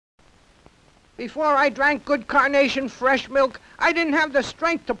Before I drank good carnation fresh milk, I didn't have the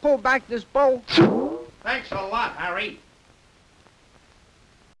strength to pull back this bowl. Thanks a lot, Harry.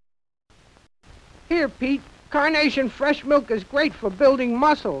 Here, Pete. Carnation fresh milk is great for building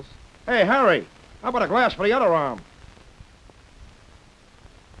muscles. Hey, Harry, how about a glass for the other arm?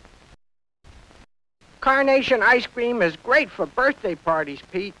 Carnation ice cream is great for birthday parties,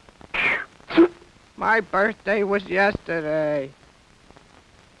 Pete. My birthday was yesterday.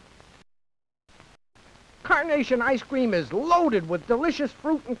 Carnation ice cream is loaded with delicious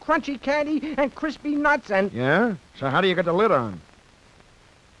fruit and crunchy candy and crispy nuts and... Yeah? So how do you get the lid on?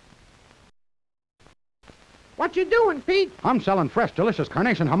 What you doing, Pete? I'm selling fresh, delicious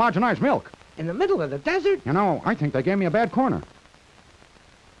Carnation homogenized milk. In the middle of the desert? You know, I think they gave me a bad corner.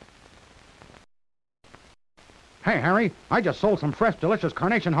 Hey, Harry, I just sold some fresh, delicious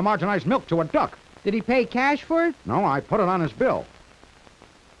Carnation homogenized milk to a duck. Did he pay cash for it? No, I put it on his bill.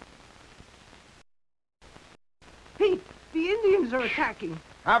 Pete, the Indians are attacking.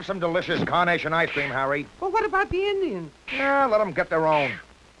 Have some delicious Carnation ice cream, Harry. Well, what about the Indians? Yeah, let them get their own.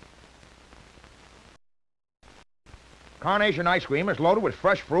 Carnation ice cream is loaded with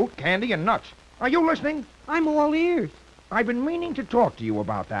fresh fruit, candy, and nuts. Are you listening? I'm all ears. I've been meaning to talk to you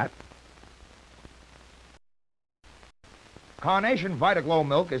about that. Carnation Vitaglow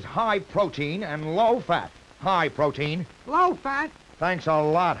milk is high protein and low fat. High protein. Low fat. Thanks a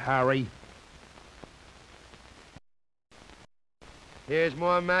lot, Harry. Here's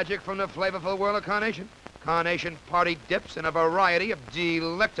more magic from the flavorful world of Carnation. Carnation party dips in a variety of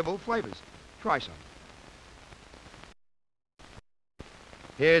delectable flavors. Try some.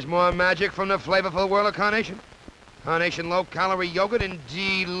 Here's more magic from the flavorful world of Carnation. Carnation low-calorie yogurt in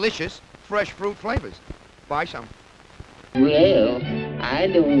delicious fresh fruit flavors. Buy some. Well, I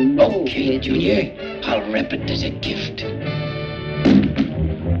don't know. Okay, Junior. I'll wrap it as a gift.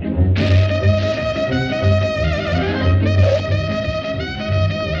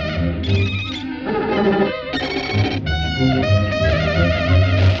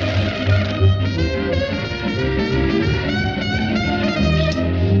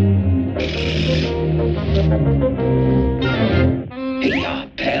 Hey,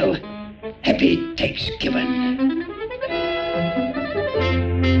 pal. Happy Thanksgiving.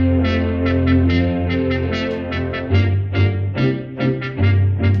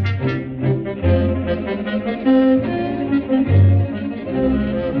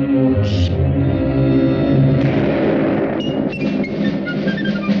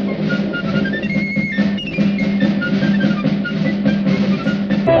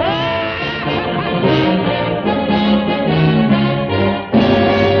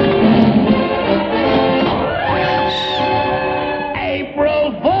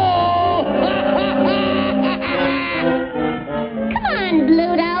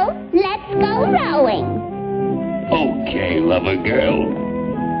 Lover girl.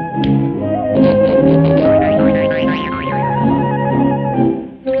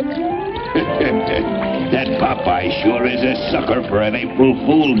 That Popeye sure is a sucker for an April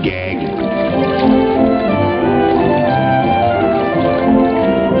Fool gag.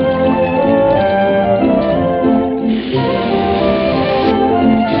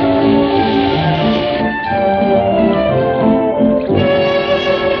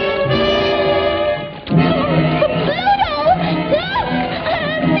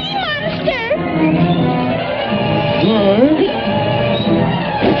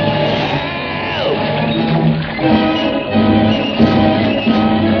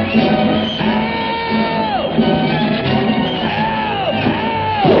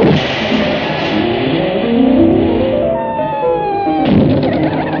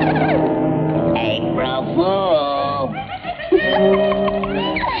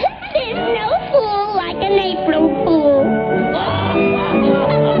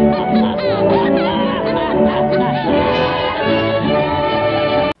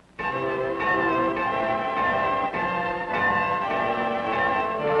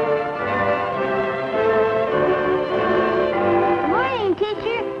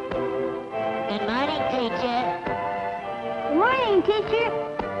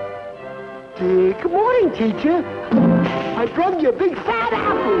 Good morning, teacher. I brought you a big fat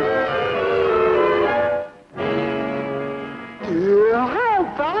apple. High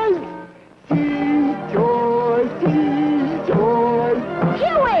five. See joy, see joy.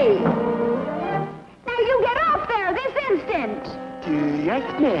 Huey! Now you get off there this instant. Yes,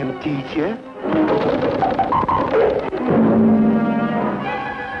 ma'am, teacher.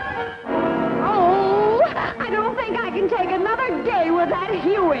 Oh, I don't think I can take another day with that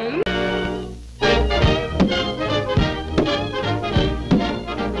Huey.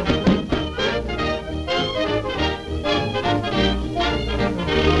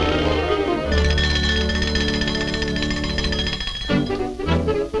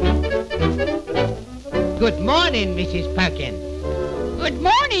 morning, Mrs. Perkins. Good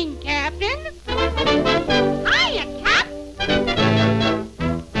morning, Captain. Hiya, Cap.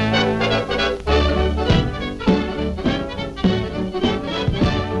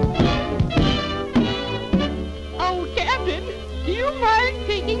 Oh, Captain, do you mind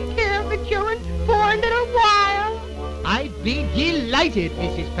taking care of the children for a little while? I'd be delighted,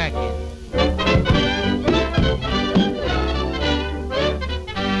 Mrs. Perkins.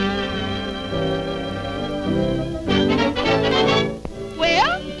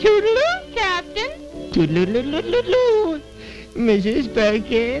 Well, toodaloo, Captain. Toodaloo, Mrs.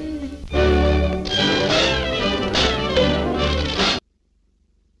 Perkins.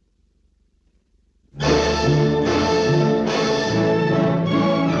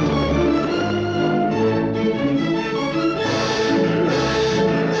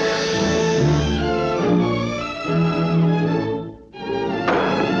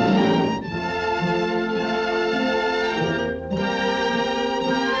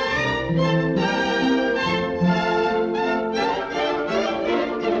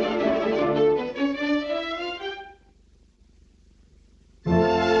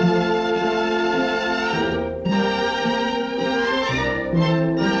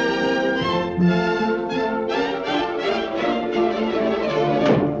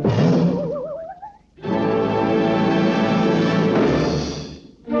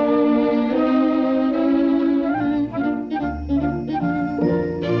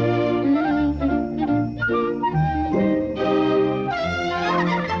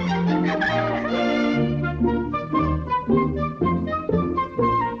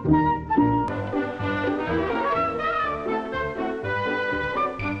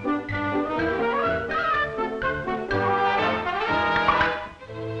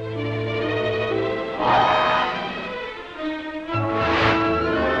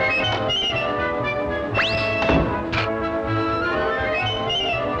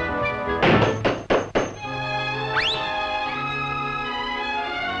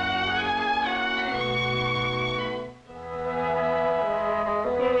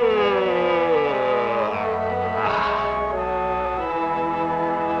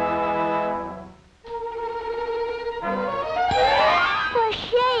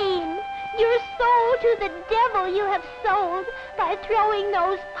 the devil you have sold by throwing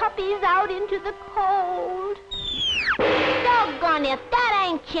those puppies out into the cold. Doggone if that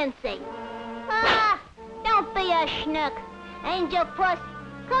ain't chintzy. Ah, don't be a schnook. Angel Puss,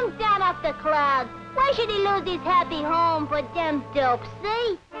 come down off the clouds. Why should he lose his happy home for them dopes,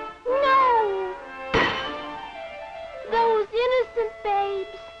 see? No! Those innocent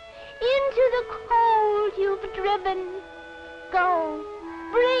babes, into the cold you've driven. Go,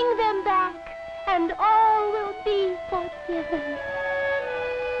 bring them back, and all will be forgiven.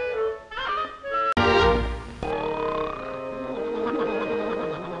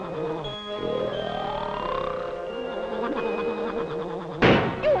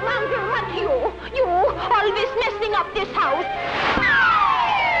 You mongrel mutt, you always messing up this house.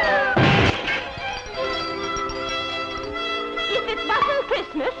 If it wasn't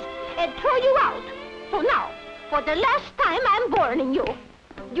Christmas, I'd throw you out. So now, for the last time, I'm warning you.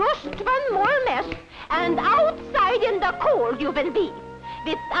 Just one more mess, and outside in the cold you will be,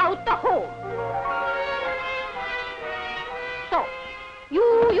 without the home. So,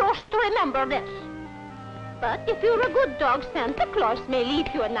 you just remember this. But if you're a good dog, Santa Claus may leave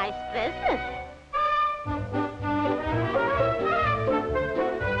you a nice present.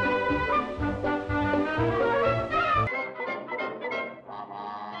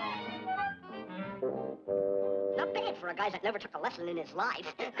 Not bad for a guy that never took a lesson in his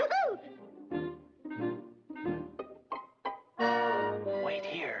life. Wait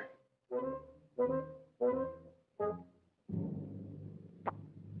here.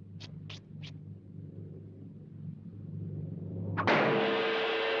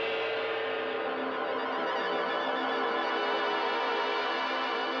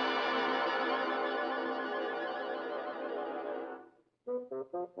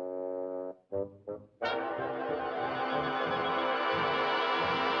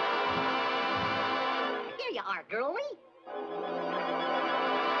 Here you are, girlie.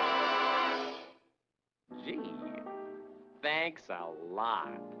 Gee, thanks a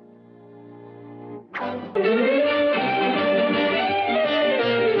lot.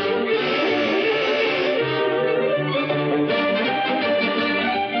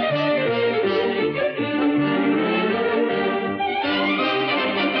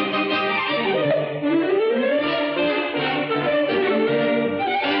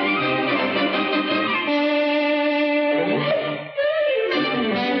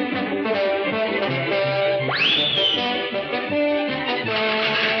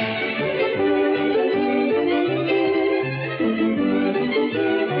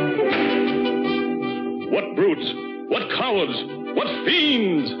 cowards? What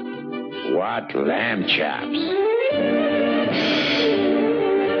fiends? What lamb chops?